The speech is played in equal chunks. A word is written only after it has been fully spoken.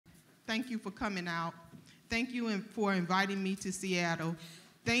Thank you for coming out. Thank you for inviting me to Seattle.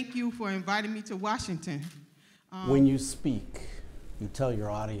 Thank you for inviting me to Washington. When you speak, you tell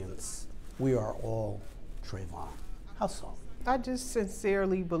your audience, we are all Trayvon. How so? I just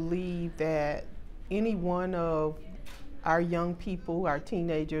sincerely believe that any one of our young people, our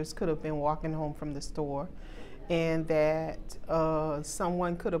teenagers, could have been walking home from the store, and that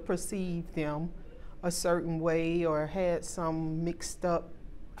someone could have perceived them a certain way or had some mixed up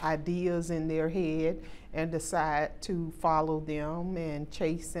ideas in their head and decide to follow them and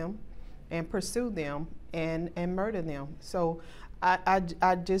chase them and pursue them and murder them. So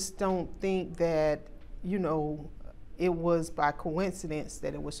I just don't think that, you know, it was by coincidence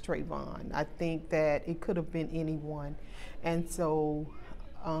that it was Trayvon. I think that it could have been anyone. And so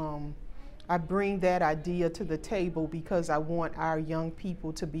I bring that idea to the table because I want our young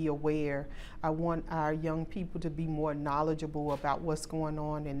people to be aware. I want our young people to be more knowledgeable about what's going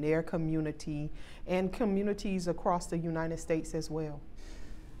on in their community and communities across the United States as well.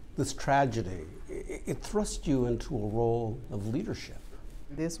 This tragedy, it thrust you into a role of leadership.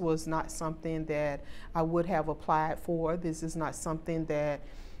 This was not something that I would have applied for. This is not something that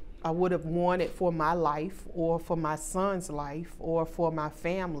I would have wanted for my life or for my son's life or for my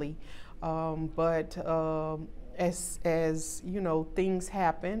family. But as you know, things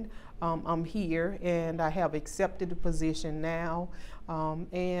happened. I'm here and I have accepted the position now,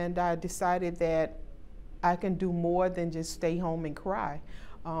 and I decided that I can do more than just stay home and cry.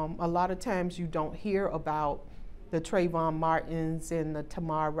 A lot of times you don't hear about the Trayvon Martins and the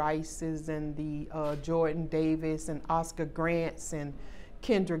Tamar Rices and the Jordan Davis and Oscar Grants and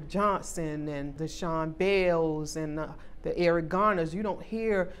Kendrick Johnson and the Sean Bells and the Eric Garners. You don't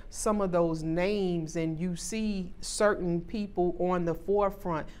hear some of those names, and you see certain people on the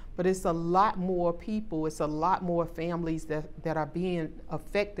forefront, but it's a lot more people, it's a lot more families that are being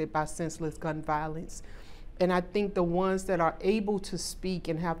affected by senseless gun violence. And I think the ones that are able to speak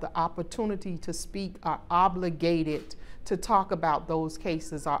and have the opportunity to speak are obligated to talk about those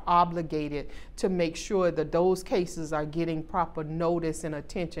cases, are obligated to make sure that those cases are getting proper notice and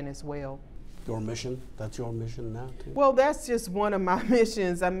attention as well. Your mission? That's your mission now, too? Well, that's just one of my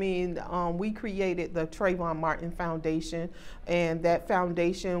missions. I mean, we created the Trayvon Martin Foundation, and that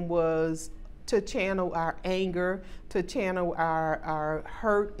foundation was to channel our anger, to channel our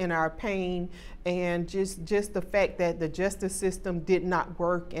hurt and our pain, and just the fact that the justice system did not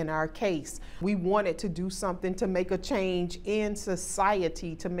work in our case. We wanted to do something to make a change in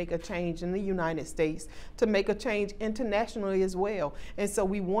society, to make a change in the United States, to make a change internationally as well. And so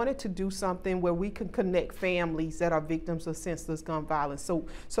we wanted to do something where we can connect families that are victims of senseless gun violence.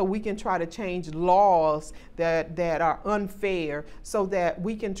 So we can try to change laws that are unfair, so that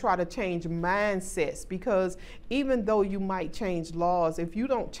we can try to change mindsets, because even though you might change laws, if you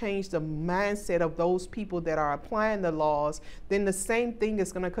don't change the mindset of those people that are applying the laws, then the same thing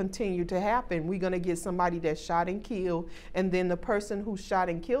is going to continue to happen. We're going to get somebody that's shot and killed, and then the person who shot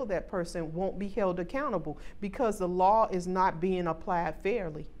and killed that person won't be held accountable because the law is not being applied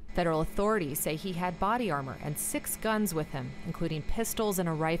fairly. Federal authorities say he had body armor and 6 guns with him, including pistols and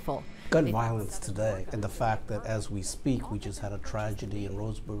a rifle. Gun violence today, and the fact that as we speak, we just had a tragedy in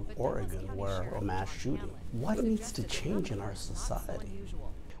Roseburg, Oregon, where a mass shooting. What needs to change in our society?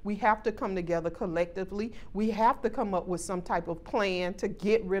 We have to come together collectively. We have to come up with some type of plan to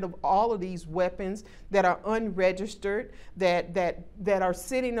get rid of all of these weapons that are unregistered, that are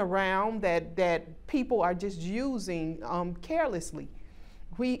sitting around, that people are just using carelessly.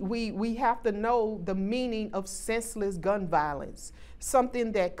 We have to know the meaning of senseless gun violence,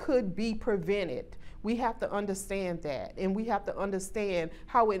 something that could be prevented. We have to understand that, and we have to understand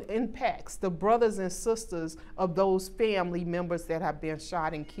how it impacts the brothers and sisters of those family members that have been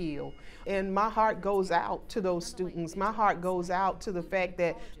shot and killed. And my heart goes out to those students. My heart goes out to the fact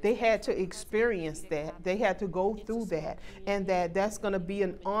that they had to experience that. They had to go through that, and that's going to be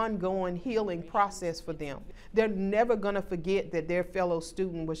an ongoing healing process for them. They're never going to forget that their fellow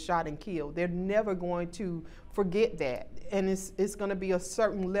student was shot and killed. They're never going to forget that. And it's going to be a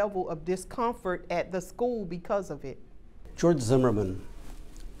certain level of discomfort at the school because of it. George Zimmerman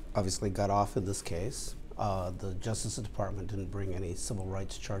obviously got off in this case. The Justice Department didn't bring any civil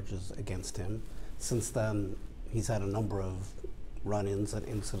rights charges against him. Since then, he's had a number of run-ins and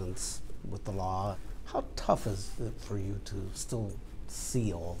incidents with the law. How tough is it for you to still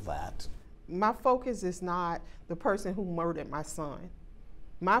see all that? My focus is not the person who murdered my son.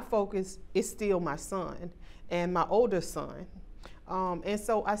 My focus is still my son and my older son. And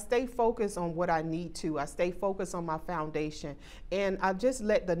so I stay focused on what I need to. I stay focused on my foundation, and I just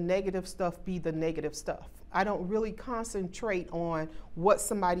let the negative stuff be the negative stuff. I don't really concentrate on what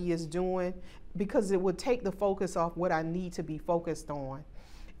somebody is doing, because it would take the focus off what I need to be focused on.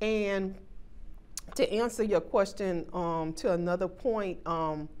 And to answer your question to another point,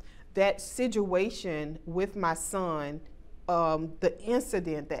 that situation with my son,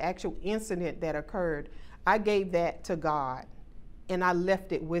 the actual incident that occurred, I gave that to God and I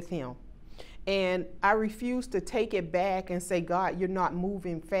left it with him. And I refused to take it back and say, God, you're not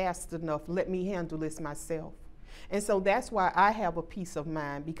moving fast enough. Let me handle this myself. And so that's why I have a peace of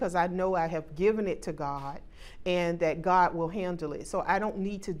mind, because I know I have given it to God and that God will handle it. So I don't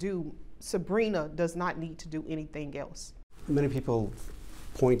need to do, Sybrina does not need to do anything else. Many people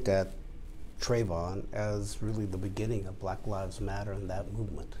point at Trayvon as really the beginning of Black Lives Matter and that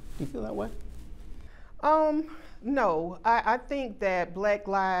movement. Do you feel that way? No, I think that Black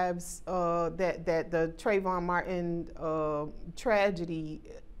Lives, that the Trayvon Martin tragedy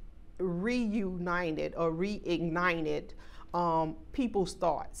reunited or reignited people's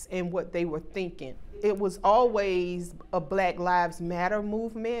thoughts and what they were thinking. It was always a Black Lives Matter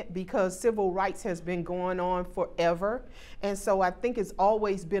movement because civil rights has been going on forever. And so I think it's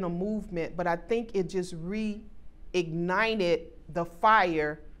always been a movement, but I think it just reignited the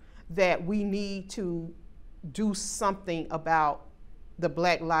fire that we need to do something about the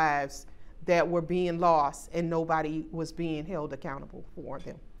Black lives that were being lost and nobody was being held accountable for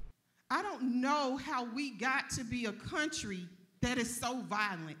them. I don't know how we got to be a country that is so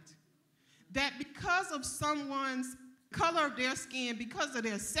violent, that because of someone's color of their skin, because of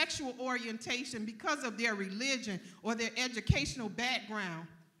their sexual orientation, because of their religion or their educational background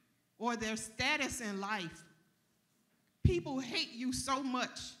or their status in life, people hate you so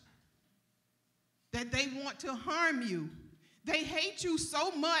much that they want to harm you. They hate you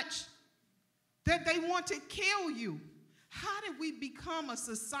so much that they want to kill you. How did we become a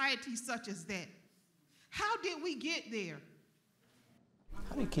society such as that? How did we get there?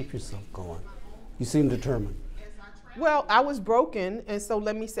 How do you keep yourself going? You seem determined. Well, I was broken, and so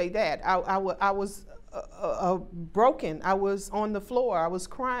let me say that. I was broken. I was on the floor. I was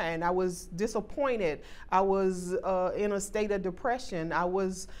crying. I was disappointed. I was in a state of depression. I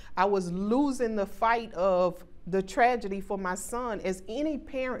was losing the fight of the tragedy for my son, as any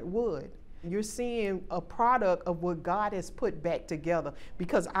parent would. You're seeing a product of what God has put back together,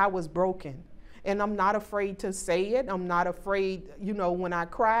 because I was broken. And I'm not afraid to say it. I'm not afraid, you know, when I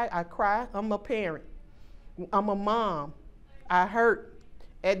cry, I cry. I'm a parent. I'm a mom. I hurt.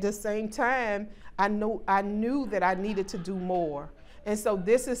 At the same time, I knew that I needed to do more. And so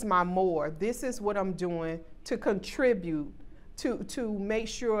this is my more. This is what I'm doing to contribute to make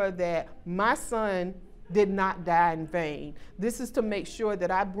sure that my son did not die in vain. This is to make sure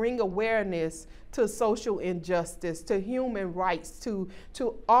that I bring awareness to social injustice, to human rights, to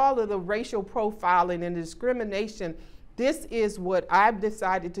all of the racial profiling and discrimination. This is what I've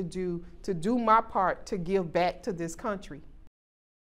decided to do my part to give back to this country.